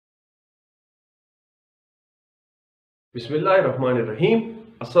Bismillahirrahmanirrahim.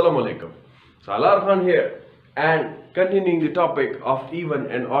 Assalamu alaikum. Salaar Khan here, and continuing the topic of even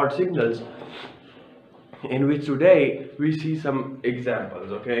and odd signals, in which today we see some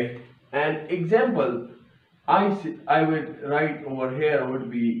examples. Okay, an example I would write over here would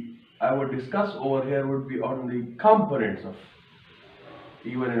be I would discuss over here would be on the components of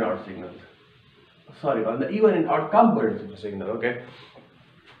even and odd signals. Sorry, on the even and odd components of a signal. Okay.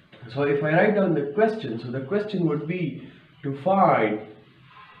 So if I write down the question, so the question would be to find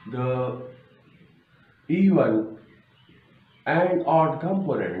the even and odd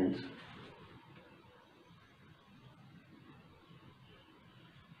components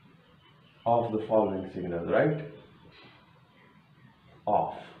of the following signal, right?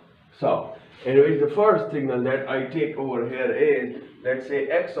 Of. So, in which the first signal that I take over here is, let's say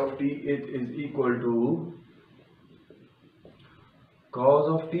x of t, it is equal to cos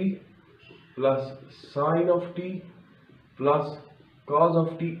of t plus sine of t plus cos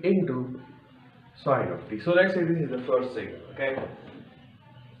of t into sine of t. So let's say this is the first signal, okay?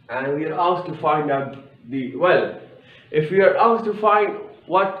 And we are asked to find out if we are asked to find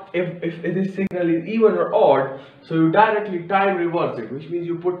what if this signal is even or odd, so you directly time reverse it, which means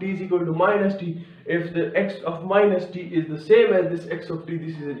you put t is equal to minus t. If the x of minus t is the same as this x of t,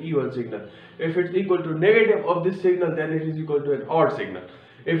 this is an even signal. If it's equal to negative of this signal, then it is equal to an odd signal.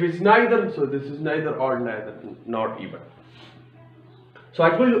 If it's neither, so this is neither odd, neither not even. So I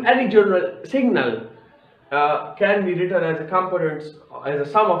told you any general signal can be written as a components, as a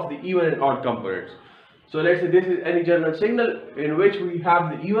sum of the even and odd components. So let's say this is any general signal in which we have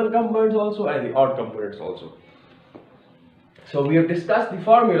the even components also and the odd components also. So we have discussed the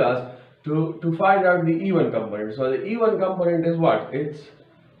formulas to find out the even component. So the even component is what? It's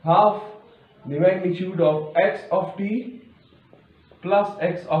half the magnitude of x of t plus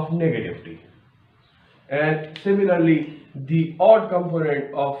x of negative t. And similarly, the odd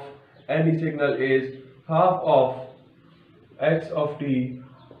component of any signal is half of x of t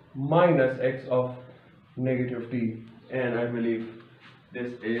minus x of negative t, and I believe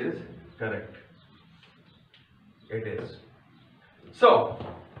this is correct. It is. So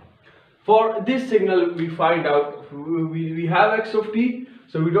for this signal we find out we have x of t,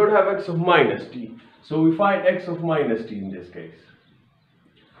 so we don't have x of minus t, so we find x of minus t in this case.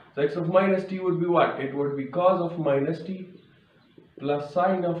 So x of minus t would be what? It would be cos of minus t plus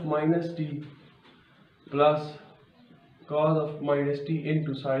sine of minus t plus cos of minus t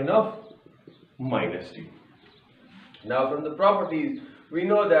into sine of minus t. Now from the properties we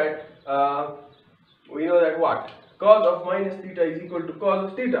know that what? Cos of minus theta is equal to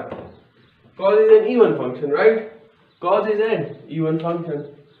cos of theta. Cos is an even function, right? Cos is an even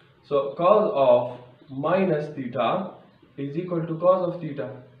function. So cos of minus theta is equal to cos of theta.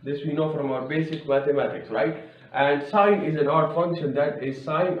 This we know from our basic mathematics, right? And sine is an odd function, that is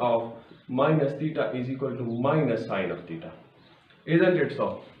sine of minus theta is equal to minus sine of theta. Isn't it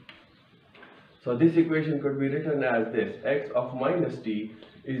so? So this equation could be written as this: x of minus t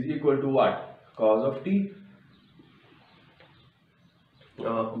is equal to what? Cos of t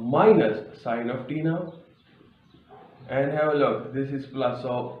minus sine of t now. And have a look, this is plus,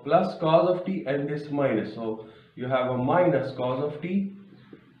 so plus cos of t and this minus, so you have a minus cos of t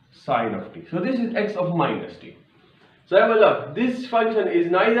sine of t. So this is x of minus t. So have a look, this function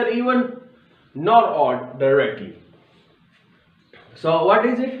is neither even nor odd directly. So what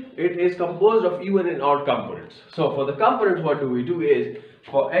is it? It is composed of even and odd components. So for the components, what do we do is,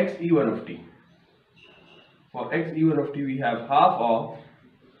 for x even of t, we have half of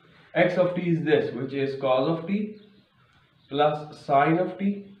x of t is this, which is cos of t plus sine of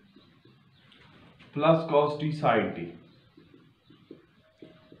t plus cos t sine t.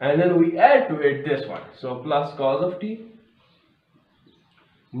 And then we add to it this one, so plus cos of t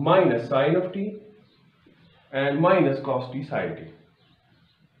minus sine of t and minus cos t sine t.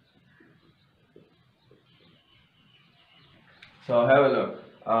 So have a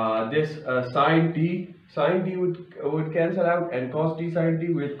look, this sine t would cancel out, and cos t sine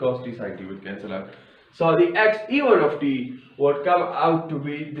t with cos t sine t would cancel out. So the x even of t would come out to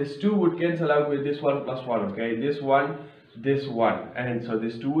be, this 2 would cancel out with this 1 plus 1, okay, this 1, and so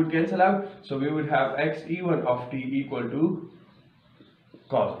this 2 would cancel out, so we would have x even of t equal to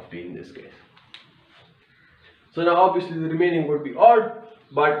cos of t in this case. So now obviously the remaining would be odd,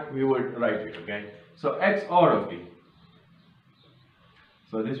 but we would write it, okay. So x odd of t,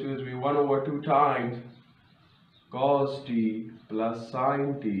 so this will be 1 over 2 times cos t plus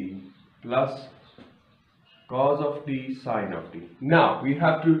sine t plus cos of t sine of t. Now we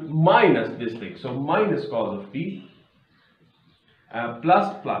have to minus this thing, so minus cos of t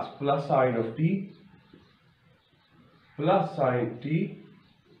plus sine of t plus sine t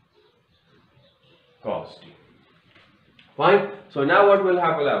cos t. Fine. So now what will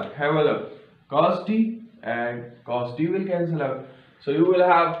happen out? Have a look. Cos t and cos t will cancel out. So you will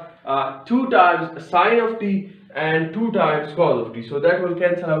have 2 times sine of t and 2 times cos of t. So that will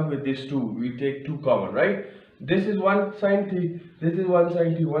cancel out with this 2. We take 2 common, right? This is 1 sine t, this is 1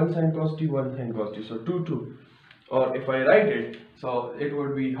 sine t, 1 sine cos t, 1 sine cos t. So 2, 2. Or if I write it, so it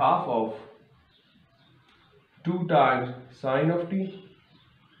would be half of 2 times sine of t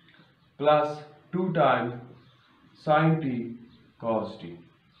plus 2 times sine t cos t.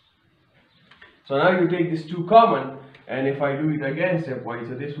 So now you take this 2 common, and if I do it again stepwise,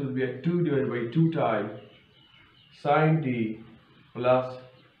 so this will be a 2 divided by 2 times sine t plus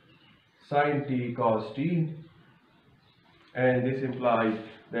sine t cos t, and this implies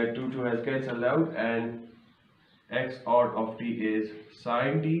that 2 has cancelled out, and x odd of t is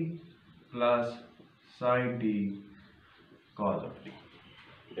sine t plus sine t cos of t.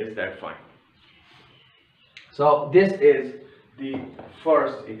 Is that fine? So this is the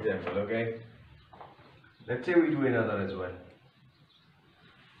first example, okay? Let's say we do another as well.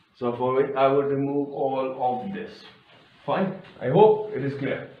 So for it, I will remove all of this. Fine? I hope it is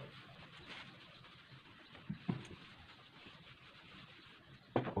clear.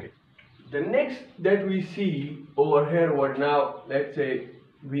 Okay. The next that we see over here, what now, let's say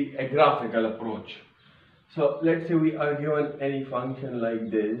a graphical approach. So let's say we are given any function like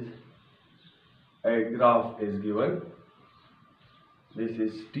this. A graph is given. This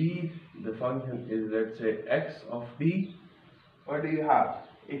is t. The function is, let's say, x of t. What do you have?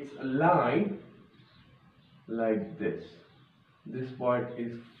 It's a line like this. This point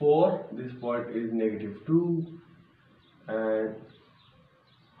is 4. This point is -2. And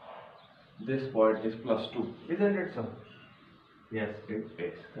this point is +2. Isn't it so? Yes, it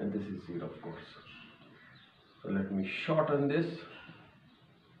is. And this is 0, of course. So let me shorten this.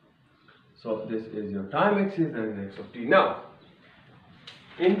 So this is your time axis and x of t. Now,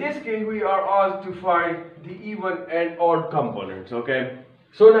 in this case, we are asked to find the even and odd components, okay?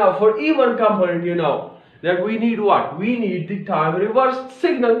 So now, for even component, you know that we need what? We need the time reversed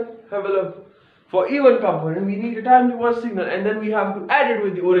signal. Have a look. For even component, we need a time reversed signal, and then we have to add it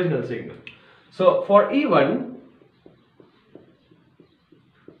with the original signal. So for even,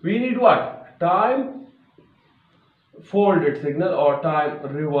 we need what? Time folded signal or time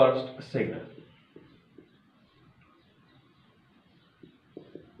reversed signal.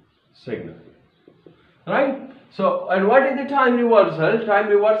 Right? So, and what is the time reversal? Time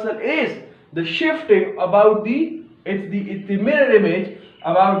reversal is the shifting about it's the mirror image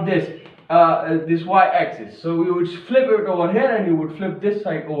about this y-axis. So we would flip it over here and you would flip this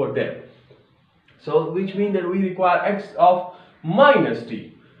side over there. So which means that we require x of minus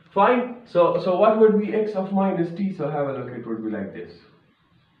t. Fine. So what would be x of minus t? So have a look. It would be like this.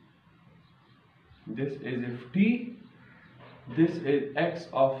 This is if t. This is x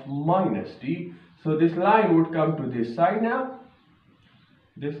of minus t. So this line would come to this side now.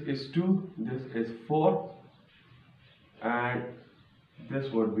 This is 2. This is 4. And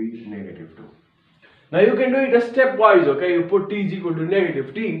this would be -2. Now you can do it a stepwise. Okay, you put t is equal to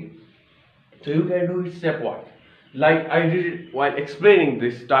 -t. So you can do it stepwise, like I did it while explaining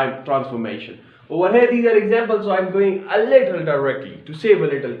this time transformation. Over here, these are examples, so I'm going a little directly to save a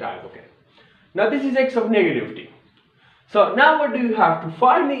little time. Okay. Now this is x of -t. So now what do you have? To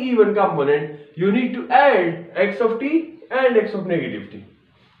find the even component, you need to add x of t and x of -t.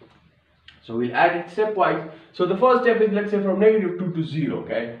 So we'll add it stepwise. So the first step is, let's say, from -2 to 0.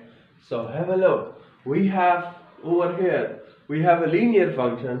 Okay. So have a look. We have over here, we have a linear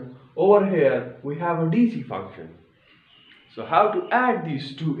function. Over here, we have a DC function. So how to add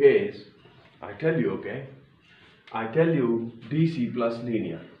these two is, I tell you, okay? I tell you DC plus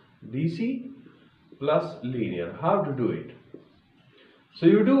linear. DC plus linear. How to do it? So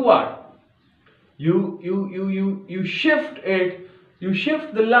you do what? You shift it. You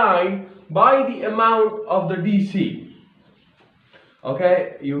shift the line by the amount of the DC.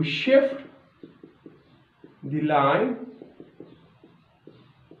 Okay? You shift the line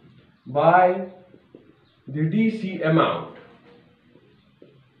by the DC amount,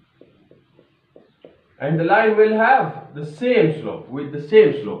 and the line will have the same slope, with the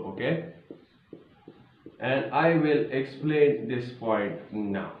same slope, okay? And I will explain this point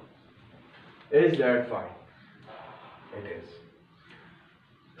now. Is that fine? It is.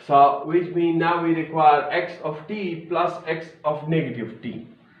 So which means now we require x of t plus x of -t.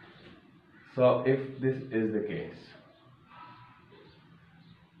 So if this is the case,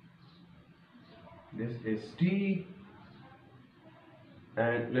 this is t,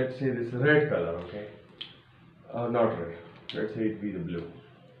 and let's say this red color, okay? not red, let's say it be the blue,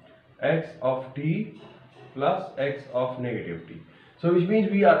 x of t plus x of negative t. So which means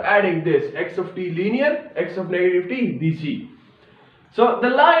we are adding this x of t linear, x of negative t dc. So the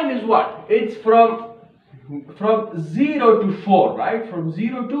line is what? It's from 0 to 4, right? From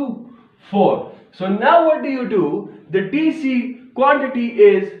 0 to 4. So now what do? The dc quantity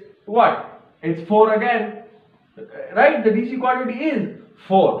is what? It's 4 again, right? The dc quantity is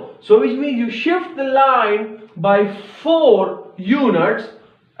 4. So which means you shift the line by 4 units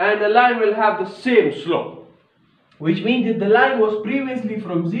and the line will have the same slope. Which means if the line was previously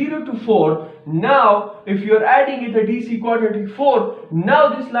from 0 to 4, now if you are adding it a dc quantity 4, now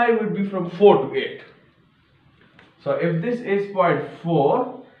this line would be from 4 to 8. So if this is point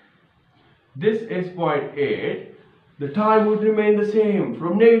 4, this is point 8, the time would remain the same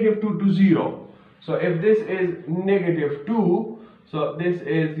from negative 2 to 0. So if this is negative 2, so this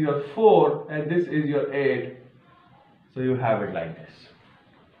is your 4 and this is your 8. So you have it like this.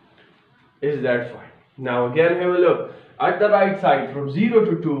 Is that fine? Now again have a look. At the right side from 0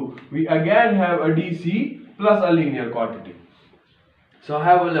 to 2, we again have a dc plus a linear quantity. So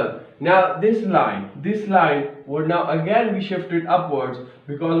have a look. Now this line would now again be shifted upwards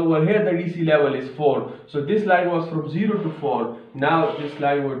because over here the dc level is 4. So this line was from 0 to 4. Now this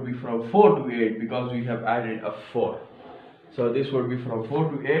line would be from 4 to 8 because we have added a 4. So this would be from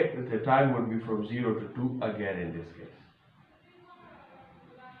 4 to 8. The time would be from 0 to 2 again in this case.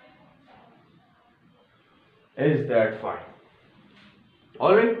 Is that fine?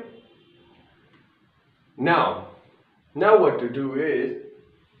 Alright? Now what to do is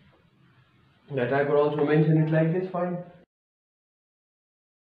that I could also mention it like this, fine.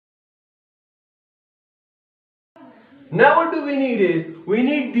 Now what do we need is, we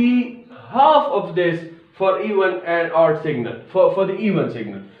need the half of this for even and odd signal, for the even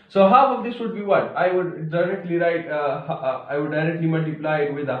signal. So half of this would be what? I would directly write, I would directly multiply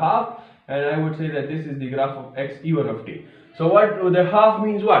it with a half, and I would say that this is the graph of x even of t. So what the half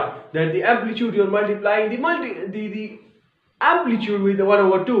means what? That the amplitude you're multiplying the amplitude with the 1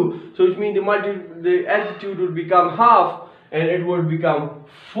 over 2. So which means the altitude would become half and it would become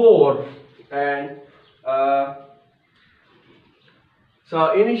 4 and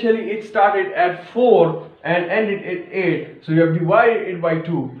so initially it started at 4 and ended at 8. So you have divided it by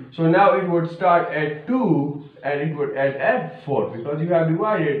 2. So now it would start at 2 and it would end at 4 because you have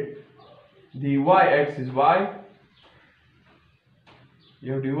divided the y-axis by,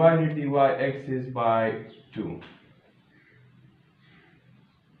 you have divided the y-axis by 2.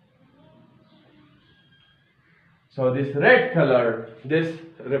 So this red color, this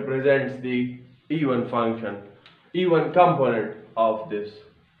represents the even function, even component of this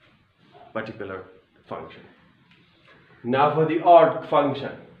particular function. Now for the odd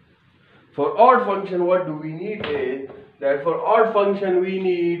function. For odd function, what do we need is that for odd function we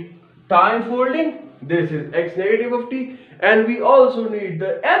need time folding, this is x negative of t, and we also need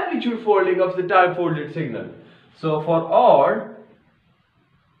the amplitude folding of the time folded signal. So for odd,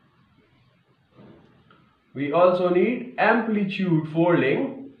 we also need amplitude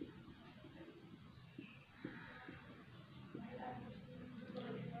folding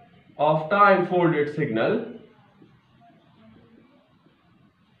of time folded signal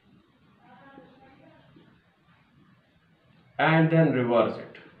and then reverse it.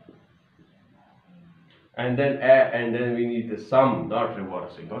 And then we need the sum, not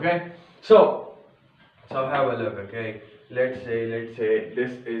reversing. Okay, so have a look. Okay, let's say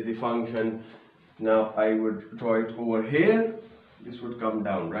this is the function. Now I would draw it over here. This would come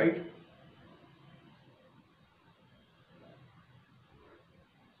down, right?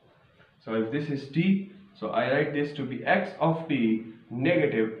 So if this is t, so I write this to be x of t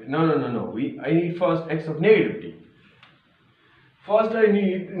negative. No. I need first x of negative t. First I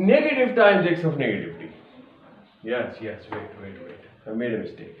need negative times x of negative t. Yes, wait. I made a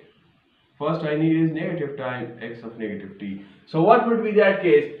mistake. First I need is negative times x of negative t. So what would be that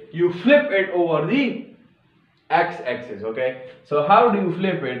case? You flip it over the x-axis, okay? So how do you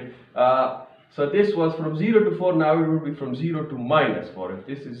flip it? So this was from 0 to 4, now it would be from 0 to minus 4. If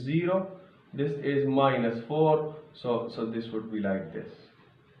this is 0, this is minus 4, so this would be like this.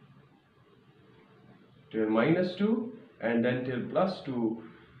 Till minus 2 and then till plus 2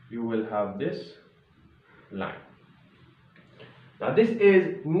 you will have this line. Now this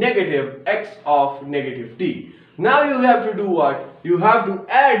is negative x of negative t. Now you have to do what? You have to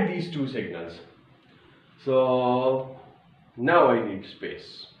add these two signals. So now I need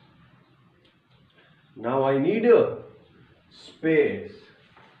space. Now I need a space.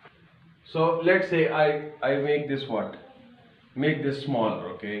 So let's say I make this what? Make this smaller,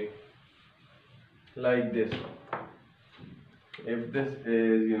 okay? Like this. if this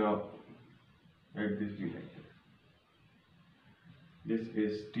is, let this be like this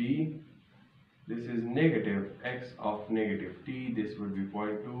is t, this is negative x of negative t, this would be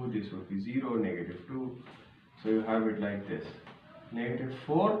 0.2, this would be 0, negative 2. So you have it like this, negative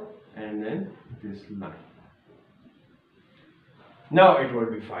 4 and then this line. Now it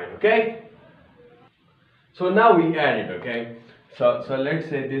would be fine, okay? So now we add it, okay? So let's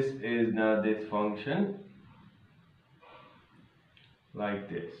say this is now this function like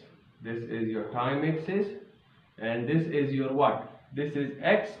this. This is your time axis and this is your what? This is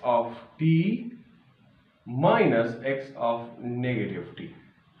x of t minus x of negative t.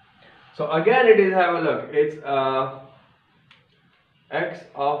 So again it is, have a look, it's x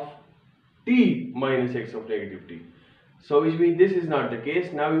of t minus x of negative t. So which means this is not the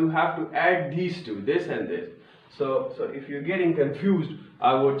case. Now you have to add these two, this and this. So if you're getting confused,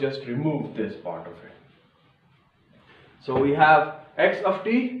 I would just remove this part of it. So we have x of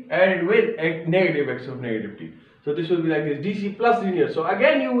t added with negative x of negative t. So this will be like this, DC plus linear. So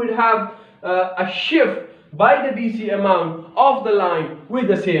again you would have a shift by the DC amount of the line with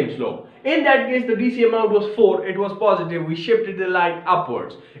the same slope. In that case the DC amount was 4, it was positive, we shifted the line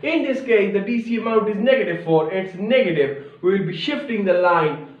upwards. In this case the DC amount is negative 4, it's negative, we will be shifting the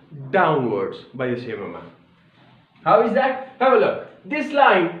line downwards by the same amount. How is that? Have a look. This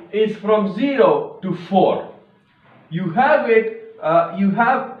line is from 0 to 4. You have it, you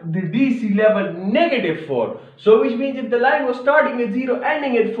have the DC level negative 4. So which means if the line was starting at 0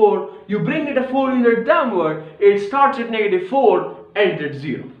 ending at 4, you bring it a 4 unit downward, it starts at negative 4, ends at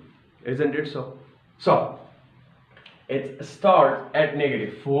 0. Isn't it so? So it starts at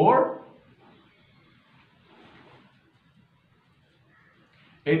negative 4,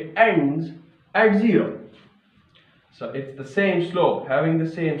 it ends at 0. So it's the same slope, having the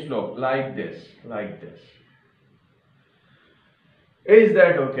same slope, like this, like this. Is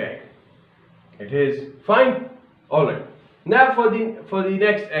that okay? It is fine. Alright. Now for the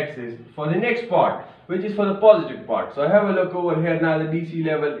next axis, for the next part, which is for the positive part. So have a look over here. Now the DC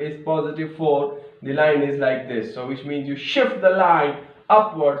level is positive 4. The line is like this. So which means you shift the line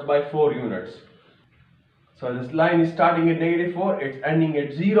upwards by 4 units. So this line is starting at negative 4, it's ending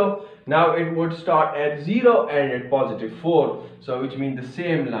at 0. Now it would start at 0 and at positive 4. So which means the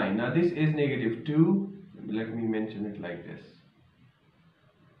same line. Now this is negative 2. Let me mention it like this.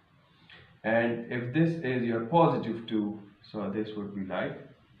 And if this is your positive 2, so this would be like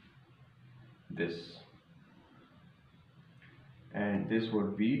this. And this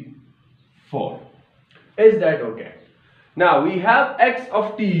would be 4. Is that okay? Now we have x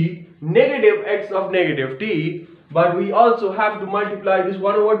of t, negative x of negative t, but we also have to multiply this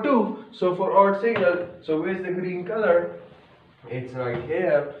 1 over 2. So for our signal, so where's the green color? It's right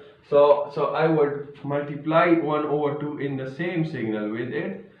here. So I would multiply 1 over 2 in the same signal with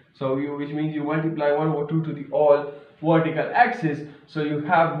it. So which means you multiply 1 over 2 to the all vertical axis. So you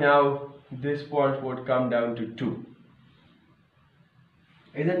have now this point would come down to 2.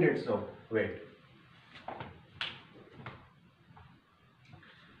 Isn't it so? Wait.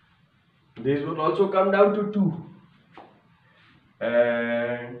 This would also come down to 2.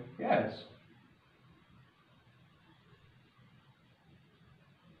 And yes.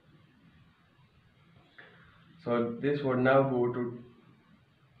 So this would now go to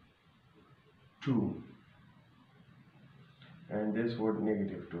 2. And this would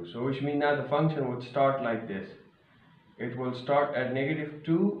negative 2. So which means now the function would start like this. It will start at negative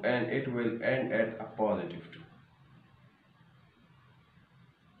 2 and it will end at a positive 2.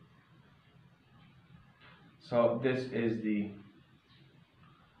 So this is the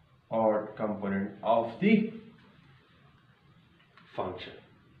odd component of the function.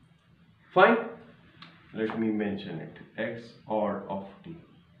 Fine? Let me mention it. X odd of t.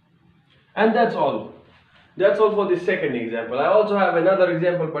 And that's all. That's all for the second example. I also have another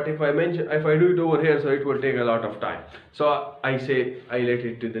example, but if I do it over here, so it will take a lot of time. So I say I let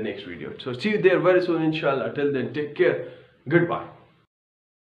it to the next video. So see you there very soon, inshallah. Till then, take care. Goodbye.